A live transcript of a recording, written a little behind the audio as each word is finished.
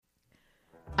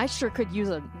I sure could use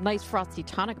a nice frosty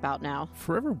tonic about now.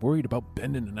 Forever worried about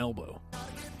bending an elbow.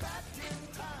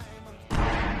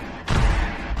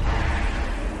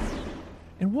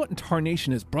 And what in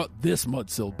tarnation has brought this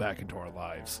mudsill back into our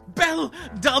lives? Belle,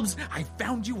 Dubs, I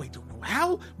found you. I don't know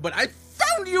how, but I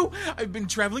found you. I've been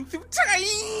traveling through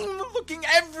time, looking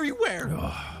everywhere.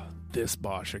 Ugh, this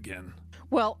Bosch again.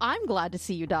 Well, I'm glad to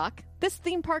see you, Doc. This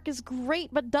theme park is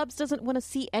great, but Dubs doesn't want to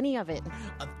see any of it.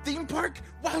 A theme park?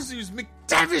 Wowzers,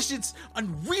 McTavish, it's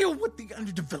unreal what the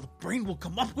underdeveloped brain will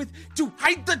come up with to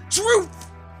hide the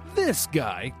truth. This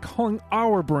guy calling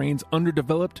our brains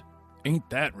underdeveloped ain't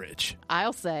that rich.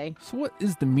 I'll say. So what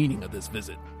is the meaning of this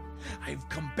visit? I've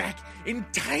come back in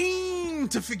time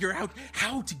to figure out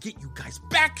how to get you guys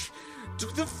back to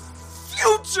the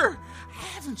future.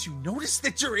 Haven't you noticed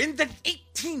that you're in the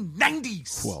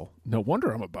 1890s? Well, no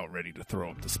wonder I'm about ready to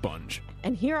throw up the sponge.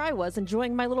 And here I was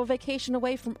enjoying my little vacation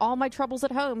away from all my troubles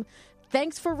at home.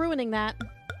 Thanks for ruining that.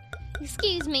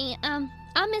 Excuse me, I'm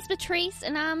Miss Patrice,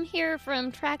 and I'm here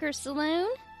from Tracker Saloon.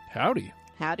 Howdy.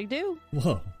 Howdy do.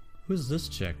 Whoa, who's this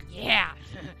chick? Yeah,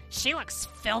 she looks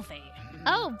filthy.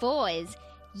 Oh, boys,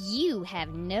 you have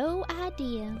no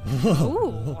idea.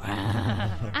 Ooh.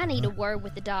 I need a word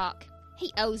with the doc.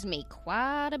 He owes me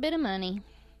quite a bit of money.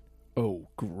 Oh,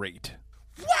 great.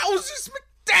 Wowzers,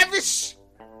 McTavish!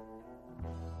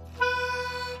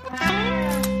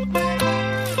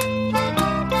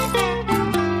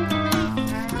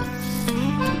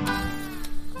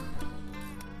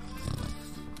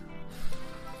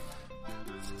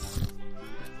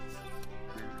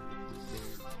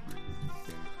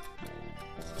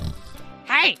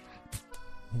 Hey!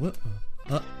 What?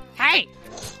 Hey!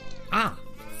 Ah!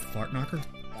 Fart knocker?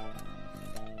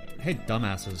 Hey,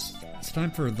 dumbasses. It's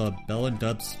time for the Belle and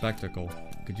Dubs spectacle.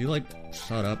 Could you,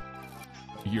 shut up?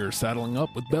 You're saddling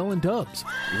up with Belle and Dubs,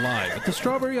 live at the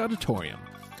Strawberry Auditorium.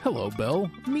 Hello, Belle.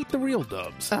 Meet the real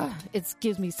Dubs. It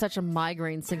gives me such a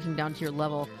migraine sinking down to your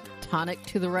level. Tonic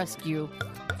to the rescue.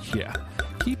 Yeah,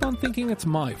 keep on thinking it's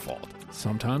my fault.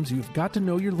 Sometimes you've got to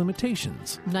know your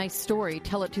limitations. Nice story.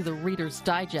 Tell it to the Reader's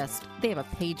Digest. They have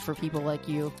a page for people like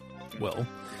you. Well,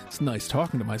 it's nice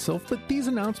talking to myself, but these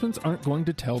announcements aren't going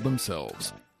to tell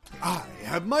themselves. I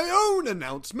have my own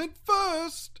announcement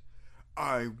first.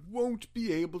 I won't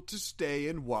be able to stay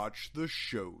and watch the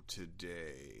show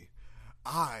today.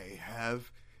 I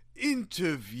have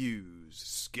interviews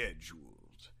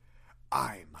scheduled.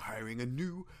 I'm hiring a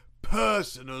new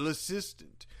personal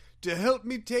assistant to help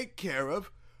me take care of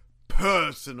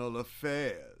personal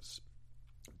affairs.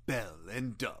 Belle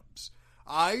and Dubs,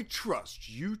 I trust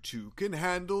you two can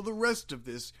handle the rest of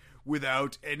this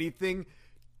without anything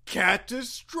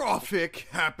catastrophic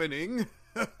happening.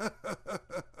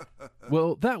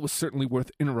 Well, that was certainly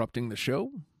worth interrupting the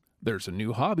show. There's a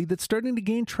new hobby that's starting to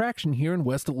gain traction here in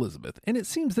West Elizabeth, and it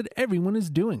seems that everyone is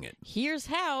doing it. Here's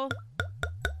how.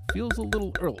 Feels a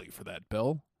little early for that,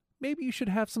 Belle. Maybe you should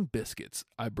have some biscuits.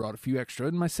 I brought a few extra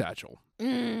in my satchel.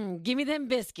 Give me them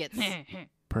biscuits.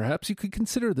 Perhaps you could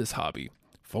consider this hobby.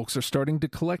 Folks are starting to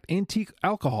collect antique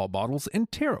alcohol bottles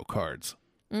and tarot cards.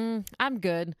 I'm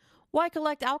good. Why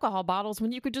collect alcohol bottles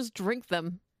when you could just drink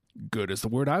them? Good is the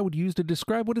word I would use to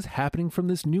describe what is happening from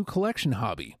this new collection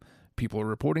hobby. People are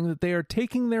reporting that they are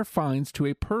taking their finds to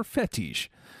a per fetish.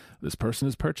 This person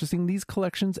is purchasing these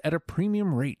collections at a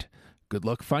premium rate. Good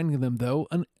luck finding them, though,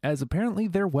 as apparently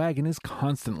their wagon is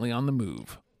constantly on the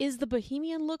move. Is the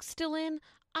bohemian look still in?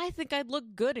 I think I'd look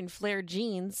good in flared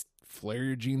jeans. Flare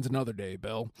your jeans another day,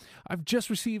 Belle. I've just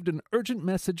received an urgent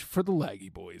message for the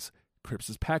Laggy Boys. Cripps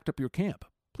has packed up your camp.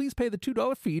 Please pay the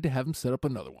 $2 fee to have him set up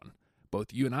another one.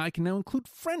 Both you and I can now include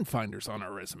friend finders on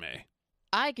our resume.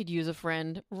 I could use a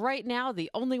friend. Right now,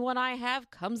 the only one I have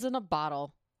comes in a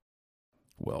bottle.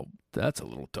 Well, that's a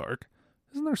little dark.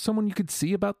 Isn't there someone you could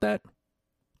see about that?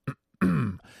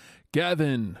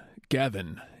 Gavin,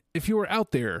 if you are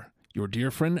out there, your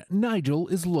dear friend Nigel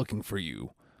is looking for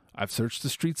you. I've searched the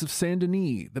streets of Saint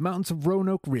Denis, the mountains of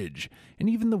Roanoke Ridge, and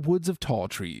even the woods of Tall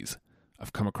Trees.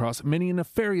 I've come across many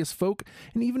nefarious folk,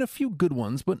 and even a few good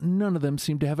ones, but none of them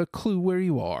seem to have a clue where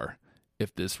you are.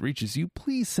 If this reaches you,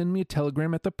 please send me a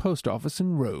telegram at the post office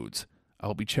in Rhodes.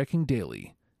 I'll be checking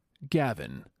daily.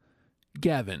 Gavin,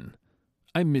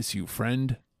 I miss you,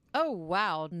 friend. Oh,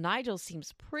 wow. Nigel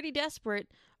seems pretty desperate.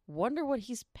 Wonder what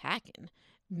he's packing.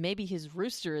 Maybe his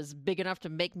rooster is big enough to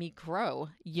make me crow.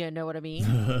 You know what I mean?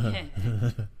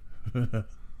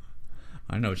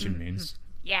 I know what she means.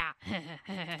 Yeah.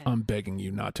 I'm begging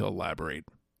you not to elaborate.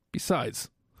 Besides,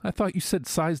 I thought you said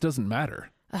size doesn't matter.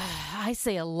 I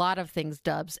say a lot of things,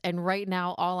 Dubs, and right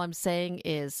now all I'm saying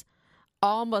is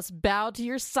All must bow to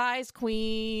your size,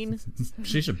 queen.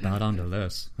 She should bow down to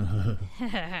this.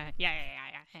 Yeah.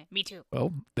 Me too.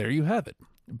 Well, there you have it.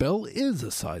 Belle is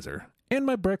a sizer, and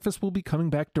my breakfast will be coming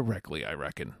back directly, I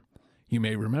reckon. You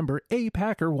may remember A.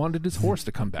 Packer wanted his horse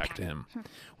to come back to him.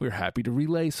 We're happy to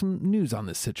relay some news on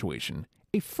this situation.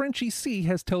 A Frenchie C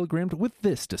has telegrammed with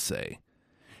this to say.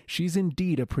 She's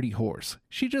indeed a pretty horse.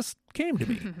 She just came to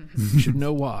me. You should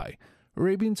know why.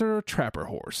 Arabians are a trapper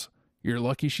horse. You're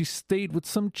lucky she stayed with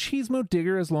some cheesemo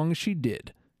digger as long as she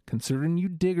did. Considering you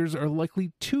diggers are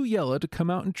likely too yellow to come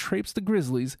out and traipse the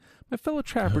grizzlies, my fellow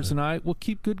trappers and I will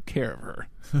keep good care of her.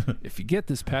 If you get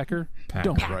this, Packer,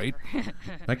 don't write.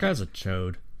 That guy's a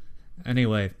chode.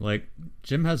 Anyway,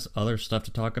 Jim has other stuff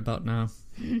to talk about now.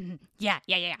 Yeah.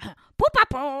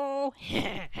 Poo-pa-poo!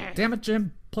 Damn it,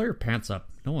 Jim. Pull your pants up.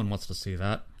 No one wants to see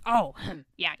that. Oh,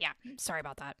 yeah. Sorry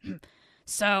about that.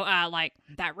 So,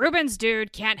 that Rubens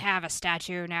dude can't have a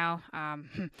statue now.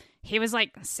 He was,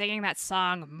 singing that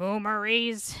song, Moo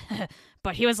Marie's,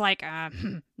 but he was,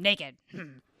 naked.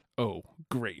 Oh,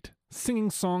 great.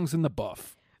 Singing songs in the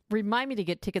buff. Remind me to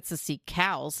get tickets to see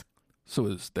cows. So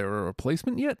is there a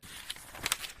replacement yet?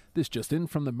 This just in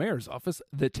from the mayor's office.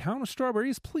 The town of Strawberry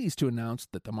is pleased to announce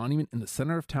that the monument in the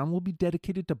center of town will be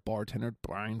dedicated to bartender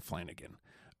Brian Flanagan.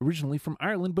 Originally from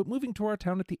Ireland, but moving to our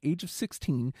town at the age of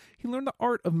 16, he learned the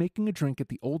art of making a drink at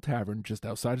the old tavern just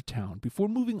outside of town before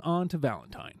moving on to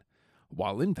Valentine.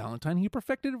 While in Valentine, he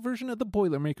perfected a version of the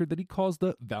Boilermaker that he calls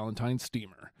the Valentine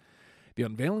Steamer. The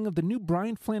unveiling of the new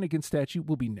Brian Flanagan statue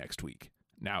will be next week.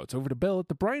 Now it's over to Belle at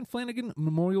the Brian Flanagan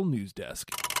Memorial News Desk.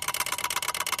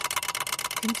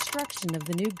 Construction of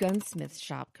the new gunsmith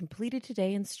shop completed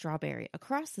today in Strawberry,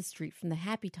 across the street from the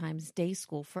Happy Times Day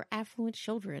School for Affluent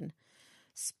Children.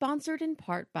 Sponsored in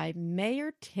part by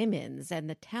Mayor Timmons and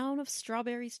the town of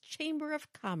Strawberry's Chamber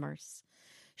of Commerce.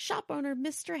 Shop owner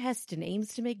Mr. Heston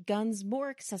aims to make guns more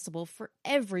accessible for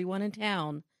everyone in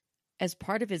town. As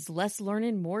part of his Less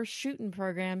Learnin', More Shootin'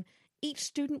 program, each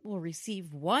student will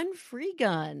receive one free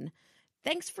gun.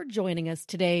 Thanks for joining us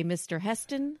today, Mr.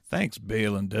 Heston. Thanks,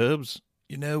 Bill and Dubs.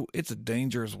 You know, it's a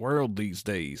dangerous world these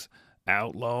days.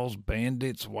 Outlaws,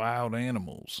 bandits, wild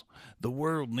animals. The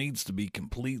world needs to be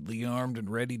completely armed and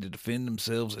ready to defend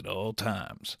themselves at all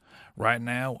times. Right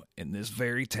now, in this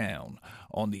very town,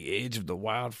 on the edge of the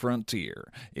wild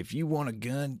frontier, if you want a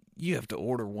gun, you have to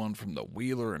order one from the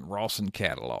Wheeler and Rawson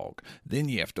catalog. Then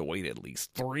you have to wait at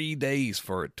least 3 days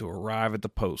for it to arrive at the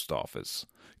post office.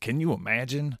 Can you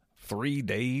imagine? 3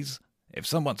 days? If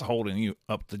someone's holding you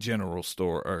up at the general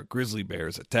store or a grizzly bear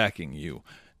is attacking you,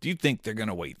 do you think they're going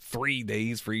to wait 3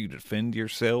 days for you to defend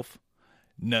yourself?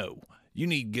 No. You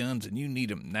need guns and you need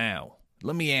them now.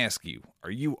 Let me ask you, are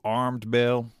you armed,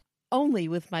 Belle? Only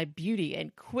with my beauty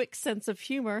and quick sense of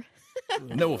humor.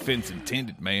 No offense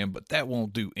intended, ma'am, but that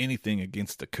won't do anything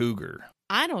against a cougar.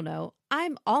 I don't know.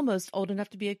 I'm almost old enough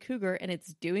to be a cougar, and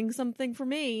it's doing something for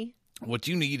me. What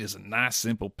you need is a nice,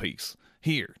 simple piece.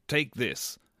 Here, take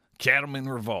this. Cattleman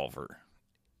revolver.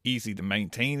 Easy to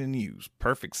maintain and use.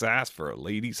 Perfect size for a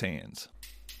lady's hands.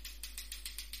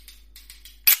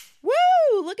 Woo!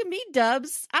 Look at me,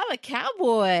 Dubs. I'm a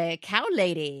cowboy. Cow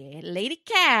lady. Lady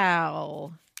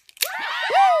cow.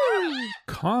 Woo!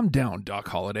 Calm down, Doc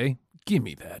Holliday. Give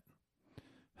me that.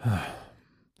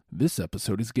 This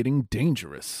episode is getting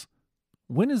dangerous.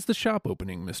 When is the shop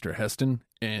opening, Mr. Heston?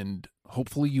 And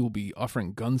hopefully you'll be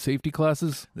offering gun safety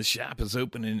classes? The shop is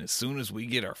opening as soon as we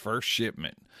get our first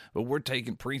shipment, but we're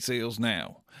taking pre-sales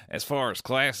now. As far as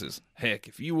classes, heck,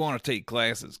 if you want to take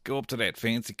classes, go up to that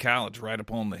fancy college right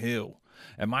up on the hill.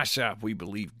 At my shop, we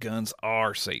believe guns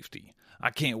are safety.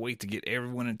 I can't wait to get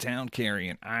everyone in town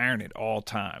carrying iron at all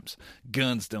times.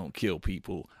 Guns don't kill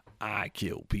people. I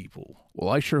kill people. Well,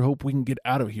 I sure hope we can get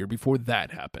out of here before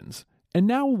that happens. And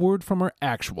now a word from our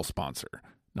actual sponsor,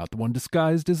 not the one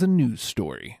disguised as a news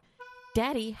story.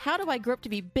 Daddy, how do I grow up to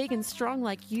be big and strong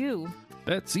like you?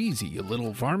 That's easy, you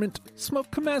little varmint. Smoke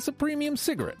Kamasa Premium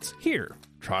cigarettes. Here,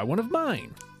 try one of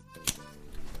mine.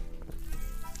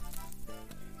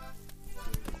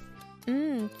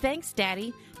 Thanks,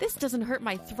 Daddy. This doesn't hurt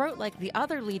my throat like the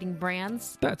other leading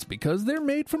brands. That's because they're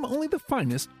made from only the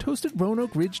finest toasted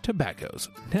Roanoke Ridge tobaccos.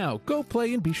 Now, go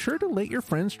play and be sure to let your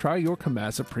friends try your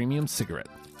Kamasa Premium cigarette.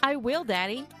 I will,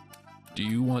 Daddy. Do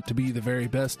you want to be the very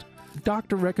best?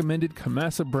 Doctor-recommended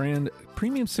Kamasa brand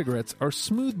premium cigarettes are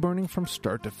smooth burning from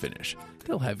start to finish.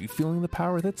 They'll have you feeling the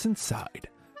power that's inside.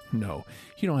 No,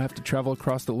 you don't have to travel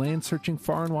across the land searching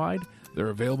far and wide. They're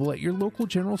available at your local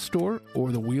general store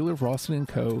or the Wheeler, Rawson &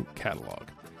 Co. catalog.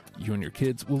 You and your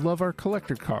kids will love our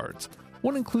collector cards.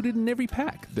 one included in every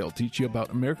pack. They'll teach you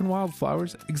about American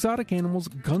wildflowers, exotic animals,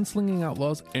 gunslinging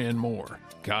outlaws, and more.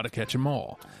 Gotta catch 'em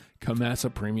all.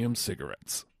 Kamasa Premium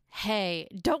Cigarettes. Hey,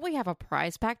 don't we have a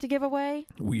prize pack to give away?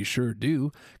 We sure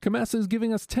do. Kamasa is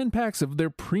giving us 10 packs of their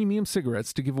premium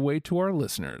cigarettes to give away to our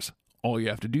listeners. All you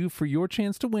have to do for your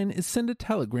chance to win is send a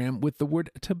telegram with the word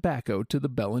tobacco to the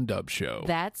Bell and Dub Show.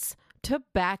 That's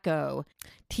tobacco.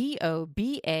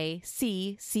 TOBACCO.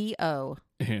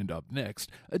 And up next,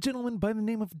 a gentleman by the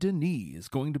name of Denis is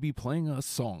going to be playing a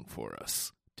song for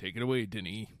us. Take it away,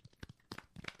 Denis.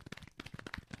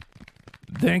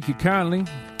 Thank you kindly.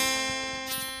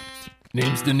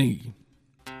 Name's Denis.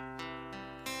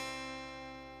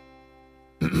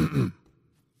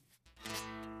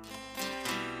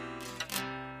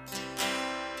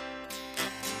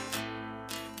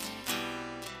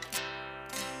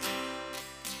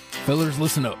 Fellers,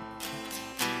 listen up.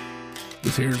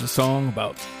 This here's a song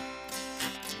about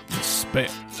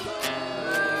respect.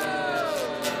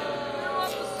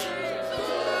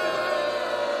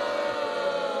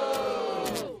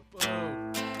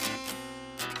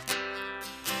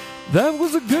 That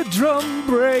was a good drum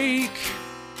break.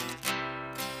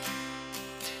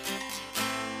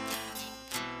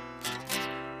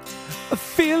 I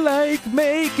feel like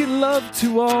making love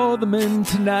to all the men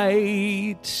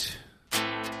tonight.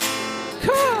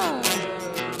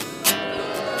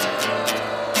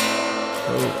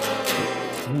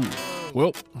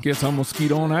 Well, guess I'm gonna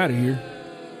skeet on out of here.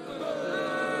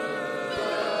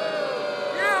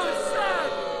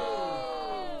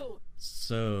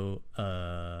 So,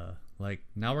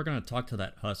 now we're gonna talk to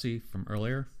that hussy from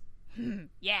earlier.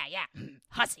 Yeah,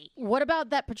 hussy. What about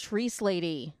that Patrice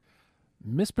lady?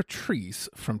 Miss Patrice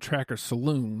from Tracker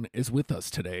Saloon is with us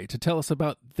today to tell us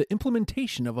about the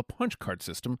implementation of a punch card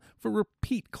system for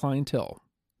repeat clientele.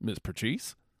 Miss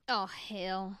Patrice? Oh,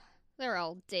 hell. They're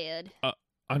all dead.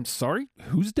 I'm sorry?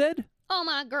 Who's dead? All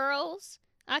my girls.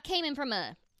 I came in from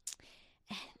a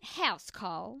house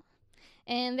call,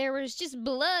 and there was just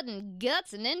blood and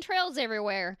guts and entrails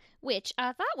everywhere, which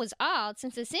I thought was odd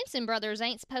since the Simpson brothers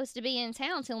ain't supposed to be in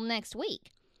town till next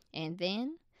week. And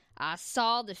then I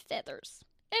saw the feathers,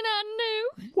 and I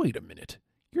knew. Wait a minute.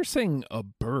 You're saying a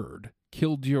bird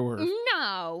killed your...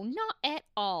 No, not at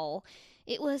all.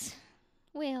 It was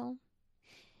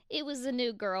the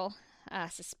new girl, I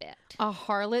suspect. A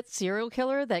harlot serial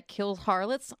killer that kills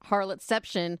harlots?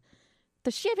 Harlotception.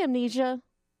 Does she have amnesia?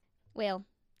 Well,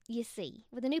 you see,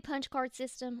 with the new punch card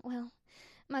system,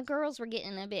 my girls were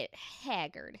getting a bit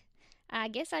haggard. I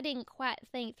guess I didn't quite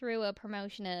think through a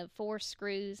promotion of 4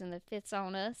 screws and the fits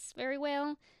on us very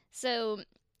well. So,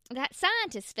 that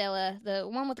scientist fella, the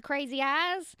one with the crazy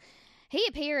eyes, he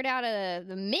appeared out of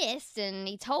the mist and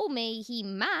he told me he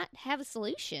might have a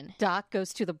solution. Doc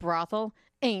goes to the brothel.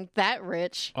 Ain't that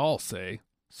rich? I'll say.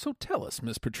 So tell us,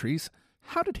 Miss Patrice,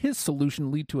 how did his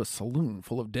solution lead to a saloon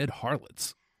full of dead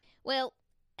harlots? Well,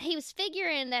 he was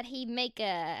figuring that he'd make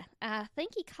I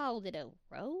think he called it a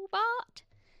robot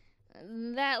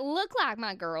that looked like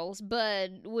my girls, but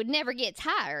would never get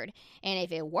tired. And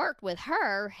if it worked with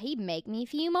her, he'd make me a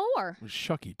few more.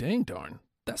 Shucky dang darn.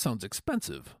 That sounds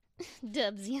expensive.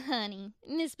 Dubsy, honey,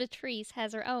 Miss Patrice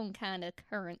has her own kind of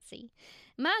currency.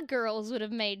 My girls would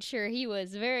have made sure he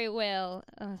was very well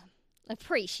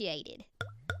appreciated.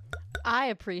 I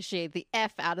appreciate the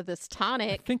F out of this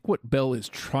tonic. I think what Belle is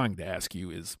trying to ask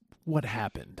you is, what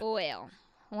happened? Well,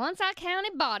 once I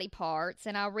counted body parts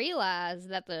and I realized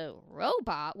that the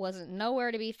robot wasn't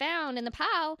nowhere to be found in the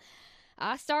pile,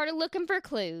 I started looking for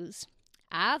clues.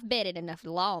 I've betted enough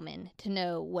lawmen to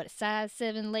know what a size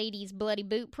 7 lady's bloody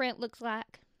boot print looks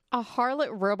like. A harlot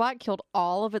robot killed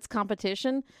all of its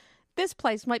competition? This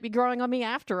place might be growing on me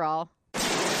after all.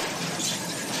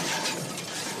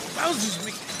 Wowzers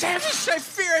McTavish, I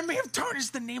fear I may have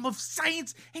tarnished the name of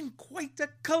science in quite a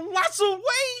colossal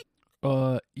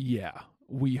way. Yeah,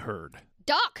 we heard.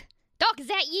 Doc, is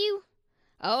that you?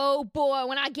 Oh boy,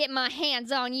 when I get my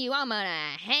hands on you, I'm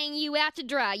gonna hang you out to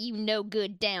dry, you no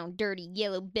good, down, dirty,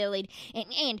 yellow-bellied.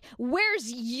 And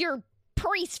where's your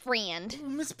priest friend? Oh,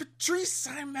 Miss Patrice,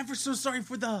 I'm ever so sorry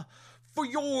for all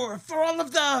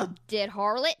of the... Dead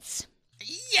harlots?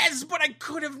 Yes, but I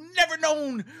could have never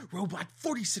known. Robot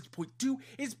 46.2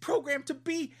 is programmed to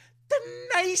be the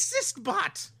nicest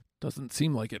bot. Doesn't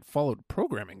seem like it followed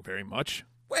programming very much.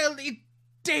 Well, it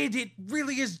did. It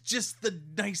really is just the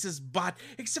nicest bot,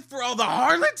 except for all the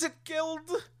harlots it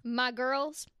killed. My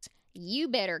girls, you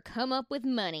better come up with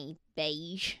money,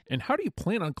 beige. And how do you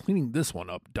plan on cleaning this one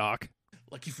up, Doc?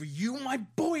 Lucky for you, my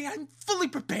boy, I'm fully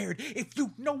prepared, if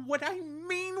you know what I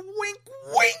mean. Wink,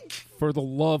 wink! For the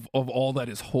love of all that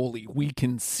is holy, we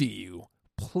can see you.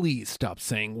 please stop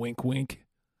saying wink wink?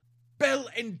 Belle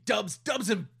and Dubs, Dubs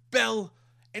and Belle,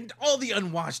 and all the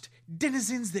unwashed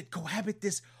denizens that cohabit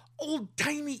this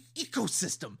old-timey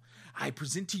ecosystem, I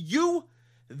present to you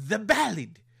the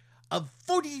Ballad of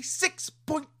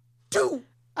 46.2.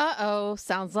 Uh-oh,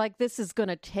 sounds like this is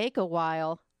gonna take a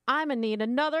while. I'm gonna need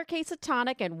another case of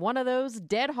tonic and one of those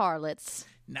dead harlots.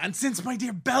 Nonsense, my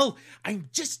dear Belle. I'm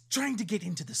just trying to get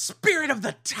into the spirit of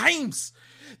the times.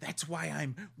 That's why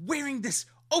I'm wearing this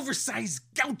oversized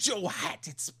gaucho hat.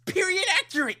 It's period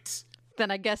accurate.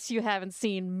 Then I guess you haven't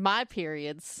seen my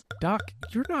periods. Doc,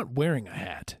 you're not wearing a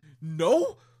hat.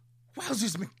 No?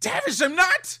 Wowzers McTavish, I'm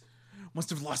not! Must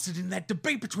have lost it in that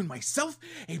debate between myself,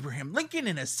 Abraham Lincoln,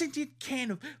 and a sentient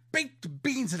can of baked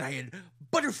beans that I had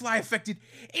butterfly affected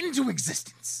into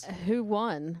existence. Who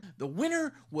won? The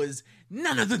winner was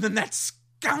none other than that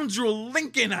scoundrel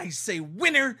Lincoln. I say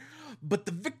winner, but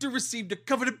the victor received a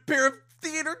coveted pair of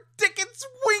theater tickets.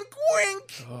 Wink,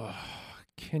 wink.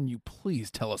 Can you please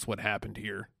tell us what happened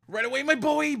here? Right away, my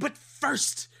boy, but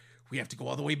first, we have to go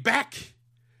all the way back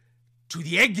to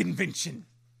the egg invention.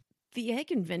 The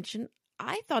egg invention?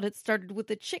 I thought it started with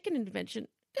the chicken invention.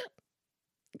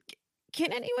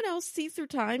 Can anyone else see through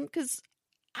time? Because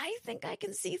I think I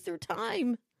can see through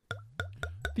time.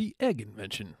 The egg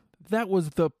invention. That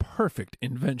was the perfect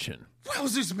invention.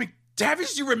 Wowzers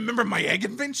McTavish, you remember my egg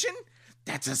invention?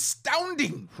 That's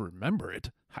astounding. Remember it?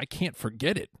 I can't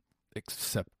forget it.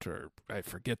 Except, I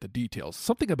forget the details.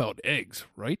 Something about eggs,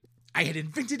 right? I had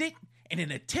invented it in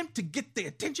an attempt to get the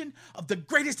attention of the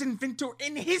greatest inventor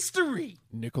in history.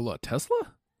 Nikola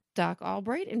Tesla? Doc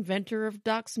Albright, inventor of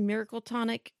Doc's Miracle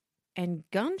Tonic and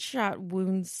gunshot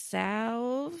wound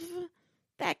salve?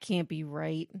 That can't be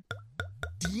right.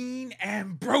 Dean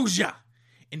Ambrosia,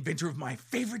 inventor of my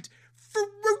favorite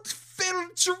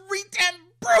fruit-filled treat,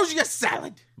 ambrosia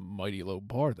salad. Mighty low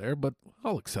bar there, but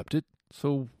I'll accept it.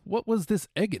 So what was this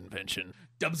egg invention?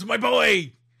 Dubs, my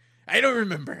boy, I don't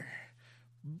remember.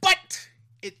 But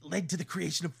it led to the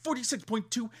creation of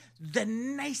 46.2, the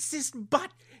nicest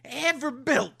bot ever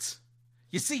built.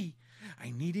 You see,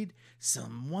 I needed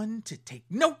someone to take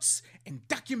notes and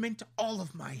document all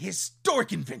of my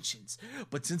historic inventions.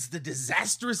 But since the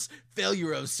disastrous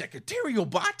failure of Secretarial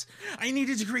Bot, I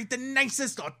needed to create the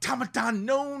nicest automaton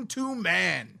known to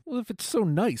man. Well, if it's so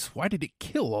nice, why did it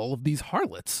kill all of these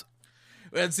harlots?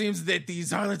 Well, it seems that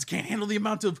these harlots can't handle the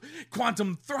amount of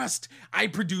quantum thrust I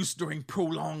produced during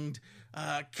prolonged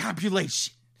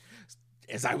copulation.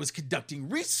 As I was conducting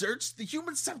research, the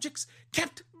human subjects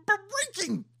kept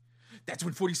breaking. That's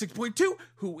when 46.2,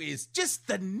 who is just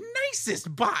the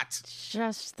nicest bot.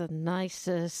 Just the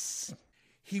nicest.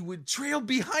 He would trail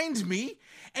behind me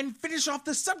and finish off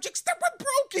the subjects that were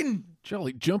broken.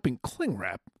 Jolly jumping cling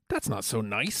wrap. That's not so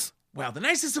nice. Well, the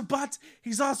nicest of bots,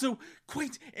 he's also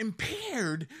quite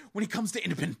impaired when it comes to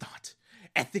independent thought,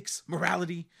 ethics,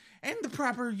 morality, and the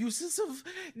proper uses of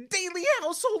daily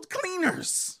household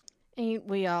cleaners. Ain't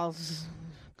we all?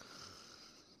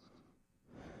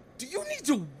 Do you need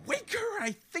to wake her?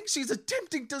 I think she's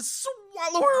attempting to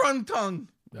swallow her own tongue.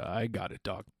 I got it,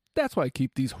 Doc. That's why I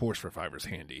keep these horse revivers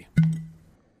handy.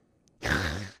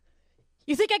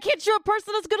 You think I can't show a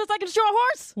person as good as I can show a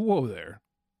horse? Whoa there.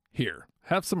 Here,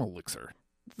 have some elixir.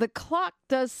 The clock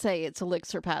does say it's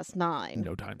elixir past 9.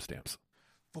 No timestamps.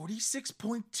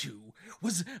 46.2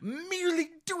 was merely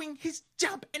doing his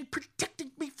job and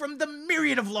protecting me from the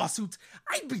myriad of lawsuits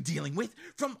I'd be dealing with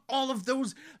from all of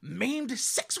those maimed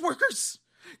sex workers.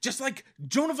 Just like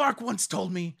Joan of Arc once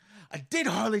told me, a dead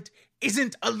harlot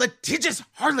isn't a litigious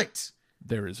harlot.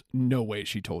 There is no way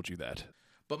she told you that.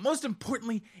 But most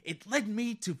importantly, it led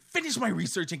me to finish my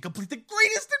research and complete the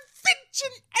greatest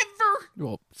invention ever.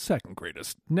 Well, second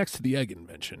greatest, next to the egg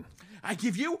invention. I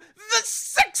give you the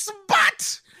sex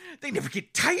bot. They never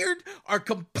get tired, are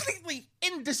completely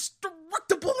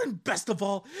indestructible, and best of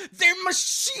all, they're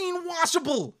machine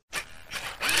washable.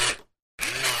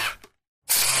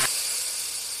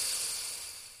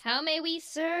 How may we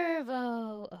serve?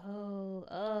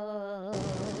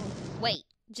 Wait,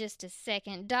 just a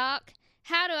second, Doc.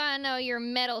 How do I know your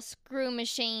metal screw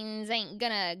machines ain't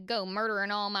gonna go murdering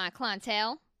all my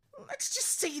clientele? Let's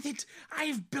just say that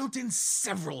I've built in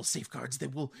several safeguards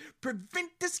that will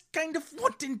prevent this kind of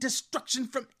wanton destruction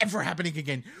from ever happening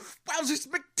again. Wowzers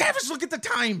McTavish, look at the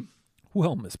time!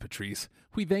 Well, Miss Patrice,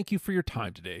 we thank you for your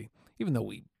time today, even though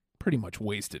we pretty much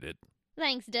wasted it.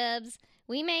 Thanks, Dubs.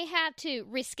 We may have to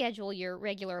reschedule your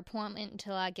regular appointment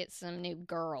until I get some new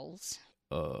girls.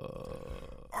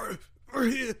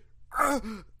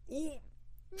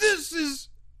 This is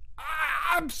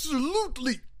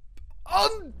absolutely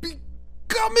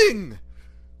unbecoming!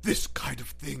 This kind of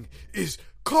thing is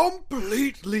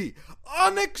completely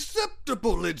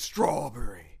unacceptable in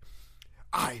Strawberry.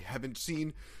 I haven't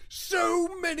seen so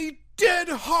many dead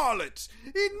harlots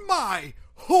in my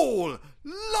whole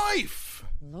life.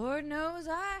 Lord knows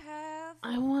I have.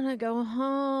 I want to go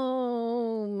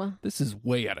home. This is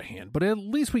way out of hand, but at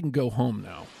least we can go home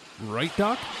now. Right,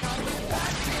 Doc?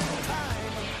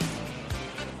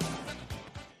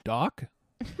 Doc?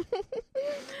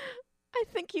 I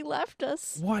think he left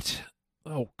us. What?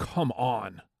 Oh, come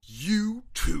on. You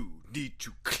two need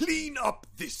to clean up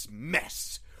this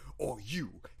mess, or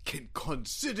you can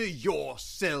consider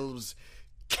yourselves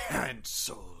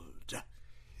cancelled.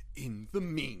 In the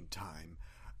meantime,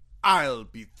 I'll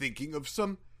be thinking of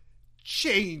some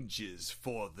changes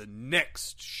for the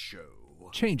next show.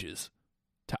 Changes?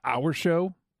 To our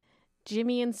show?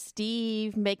 Jimmy and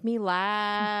Steve make me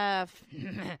laugh.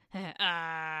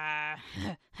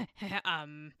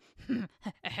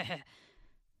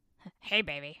 Hey,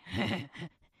 baby.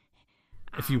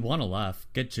 If you want to laugh,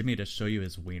 get Jimmy to show you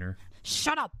his wiener.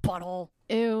 Shut up, butthole.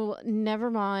 Ew,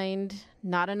 never mind.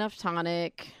 Not enough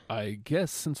tonic. I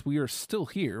guess since we are still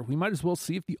here, we might as well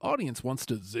see if the audience wants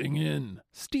to zing in.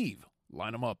 Steve,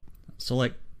 line them up. So,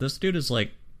 like, this dude is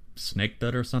like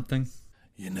Snakebit or something?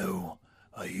 You know,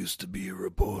 I used to be a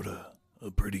reporter. A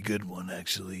pretty good one,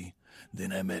 actually.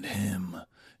 Then I met him.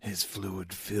 His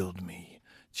fluid filled me,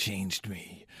 changed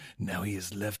me. Now he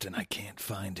has left and I can't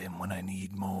find him when I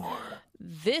need more.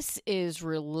 This is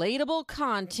relatable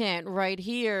content right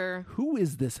here. Who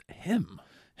is this him?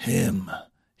 Him.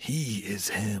 He is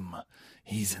him.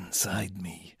 He's inside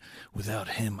me. Without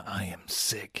him, I am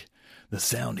sick. The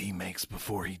sound he makes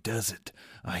before he does it,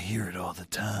 I hear it all the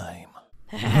time.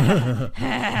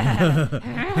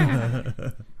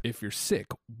 If you're sick,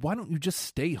 why don't you just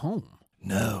stay home?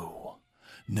 No,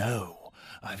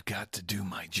 I've got to do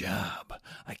my job.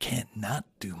 I can't not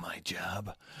do my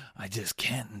job. I just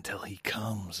can't until he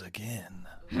comes again.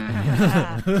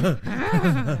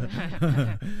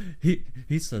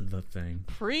 He said the thing.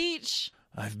 Preach.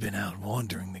 I've been out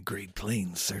wandering the Great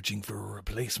Plains searching for a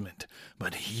replacement,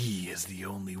 but he is the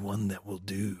only one that will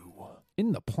do.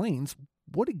 In the plains?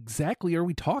 What exactly are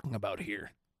we talking about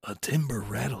here? A timber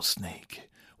rattlesnake.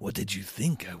 What did you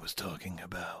think I was talking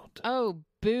about? Oh,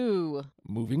 boo.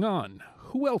 Moving on.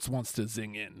 Who else wants to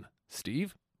zing in?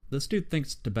 Steve? This dude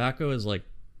thinks tobacco is, like,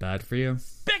 bad for you.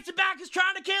 Big tobacco's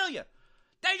trying to kill you.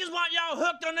 They just want y'all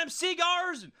hooked on them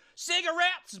cigars and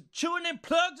cigarettes and chewing them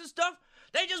plugs and stuff.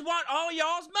 They just want all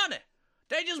y'all's money.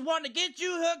 They just want to get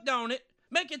you hooked on it,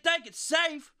 make you think it's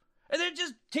safe, and then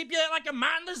just keep you like a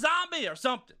mindless zombie or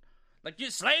something. Like you're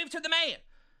a slave to the man.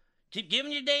 Keep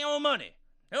giving you dang old money.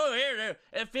 Oh, here,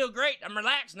 it feel great. I'm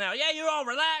relaxed now. Yeah, you're all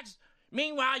relaxed.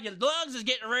 Meanwhile, your lungs is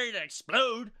getting ready to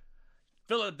explode.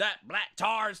 Full of that black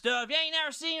tar and stuff. You ain't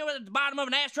never seen what the bottom of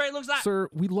an ashtray looks like. Sir,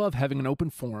 we love having an open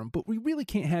forum, but we really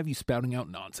can't have you spouting out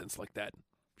nonsense like that.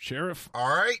 Sheriff? All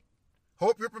right.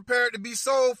 Hope you're prepared to be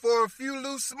sold for a few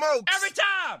loose smokes. Every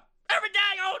time! Every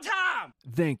dang old time!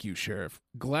 Thank you, Sheriff.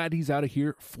 Glad he's out of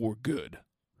here for good.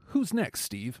 Who's next,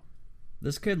 Steve?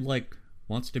 This kid, like,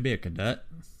 wants to be a cadet.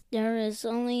 There is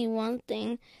only one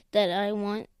thing that I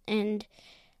want, and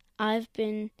I've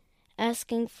been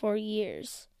asking for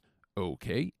years.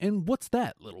 Okay, and what's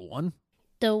that, little one?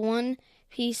 The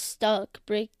one-piece stock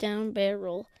breakdown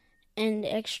barrel and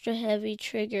extra heavy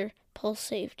trigger pull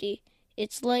safety.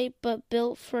 It's light but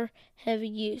built for heavy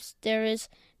use. There is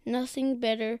nothing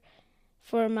better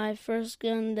for my first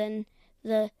gun than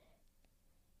the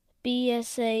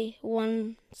BSA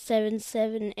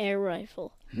 177 air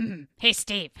rifle. Hey,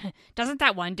 Steve, doesn't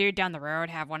that one dude down the road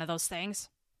have one of those things?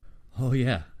 Oh,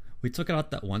 yeah. We took it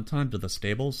out that one time to the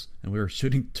stables, and we were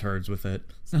shooting turds with it.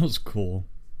 That was cool.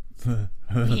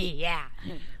 Yeah.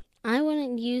 I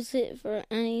wouldn't use it for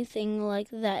anything like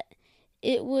that.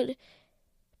 It would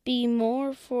be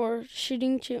more for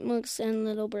shooting chipmunks and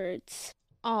little birds.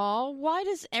 Aw, why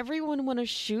does everyone want to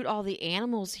shoot all the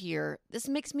animals here? This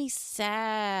makes me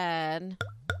sad.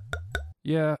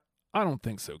 Yeah, I don't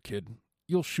think so, kid.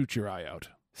 You'll shoot your eye out.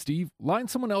 Steve, line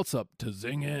someone else up to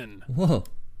zing in. Whoa,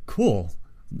 cool.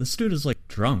 This dude is, like,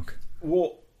 drunk.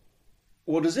 Well,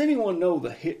 does anyone know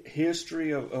the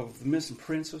history of the missing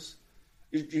princess?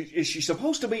 Is she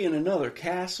supposed to be in another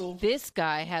castle? This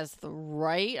guy has the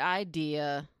right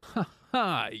idea. Ha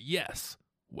ha, yes.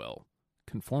 Well,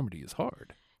 conformity is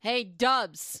hard. Hey,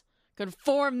 Dubs,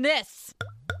 conform this.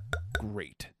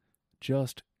 Great.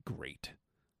 Just great.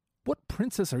 What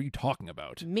princess are you talking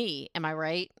about? Me, am I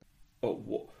right?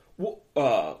 No.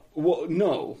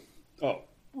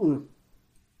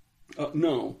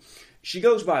 No. She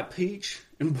goes by Peach,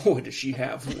 and boy, does she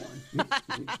have one.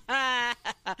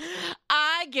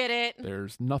 I get it.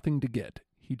 There's nothing to get.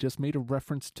 He just made a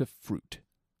reference to fruit.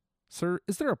 Sir,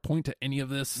 is there a point to any of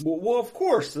this? Well, of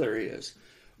course there is.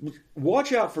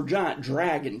 Watch out for giant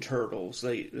dragon turtles.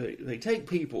 They take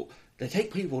people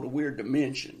to weird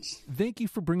dimensions. Thank you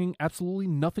for bringing absolutely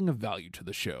nothing of value to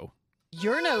the show.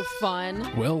 You're no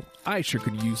fun. Well, I sure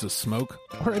could use a smoke,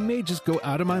 or I may just go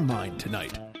out of my mind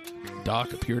tonight.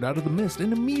 Doc appeared out of the mist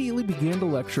and immediately began to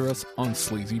lecture us on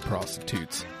sleazy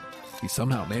prostitutes. He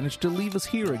somehow managed to leave us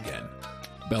here again.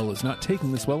 Belle is not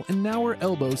taking this well, and now her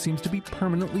elbow seems to be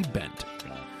permanently bent.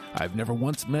 I've never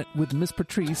once met with Miss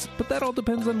Patrice, but that all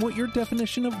depends on what your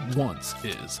definition of once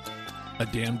is. A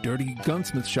damn dirty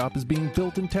gunsmith shop is being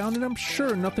built in town, and I'm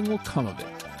sure nothing will come of it.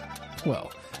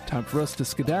 Well, time for us to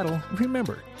skedaddle.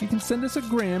 Remember, you can send us a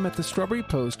gram at the Strawberry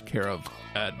Post, care of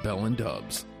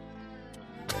 @BellandDubs.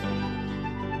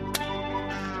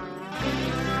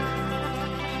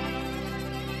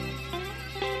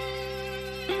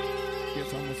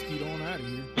 Guess I'll mosquito on out of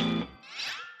here.